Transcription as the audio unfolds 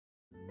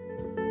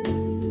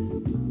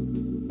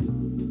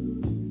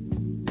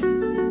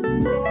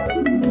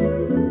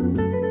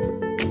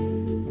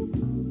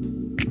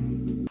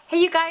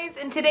guys,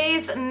 in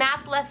today's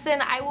math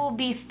lesson I will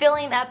be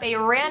filling up a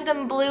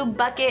random blue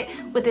bucket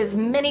with as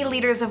many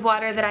liters of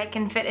water that I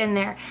can fit in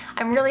there.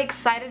 I'm really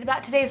excited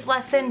about today's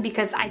lesson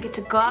because I get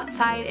to go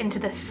outside into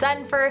the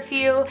sun for a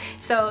few,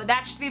 so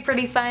that should be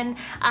pretty fun.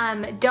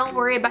 Don't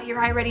worry about your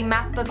iReady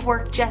math book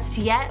work just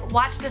yet.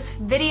 Watch this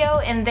video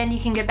and then you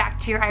can get back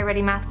to your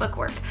iReady math book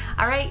work.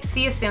 Alright,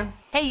 see you soon.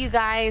 Hey you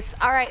guys,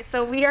 alright,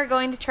 so we are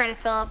going to try to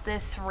fill up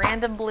this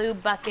random blue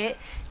bucket.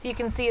 So you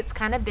can see it's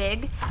kind of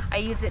big. I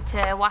use it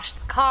to wash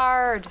the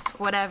car or just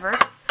whatever.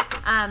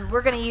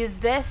 We're going to use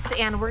this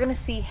and we're going to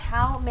see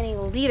how many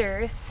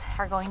liters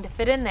are going to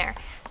fit in there.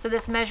 So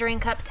this measuring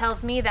cup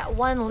tells me that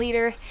 1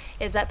 liter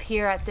is up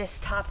here at this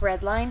top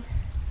red line.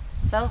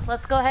 So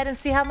let's go ahead and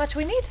see how much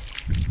we need.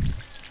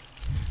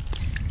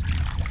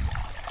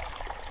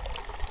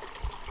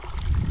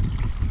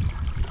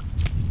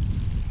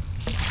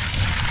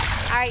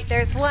 Alright,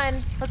 there's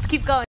 1. Let's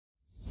keep going.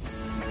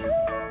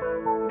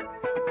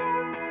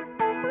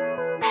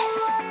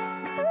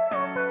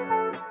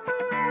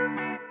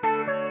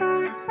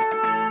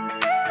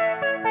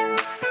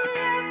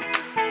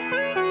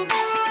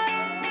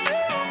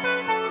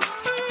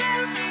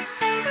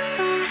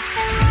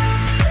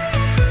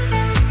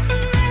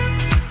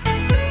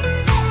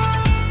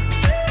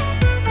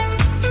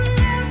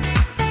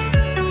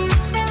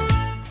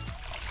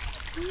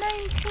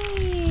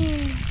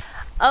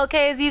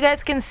 Okay, as you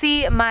guys can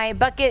see, my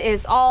bucket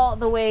is all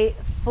the way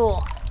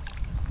full.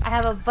 I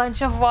have a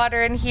bunch of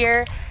water in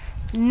here.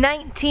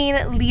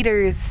 19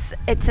 liters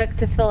it took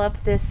to fill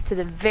up this to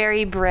the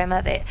very brim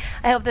of it.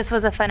 I hope this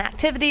was a fun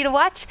activity to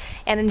watch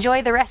and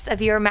enjoy the rest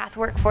of your math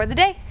work for the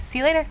day. See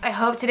you later. I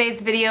hope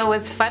today's video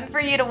was fun for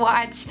you to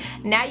watch.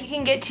 Now you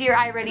can get to your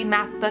iReady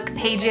math book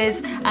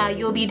pages.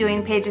 You'll be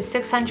doing pages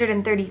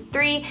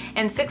 633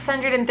 and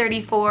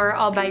 634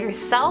 all by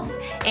yourself,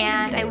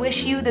 and I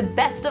wish you the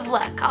best of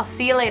luck. I'll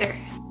see you later.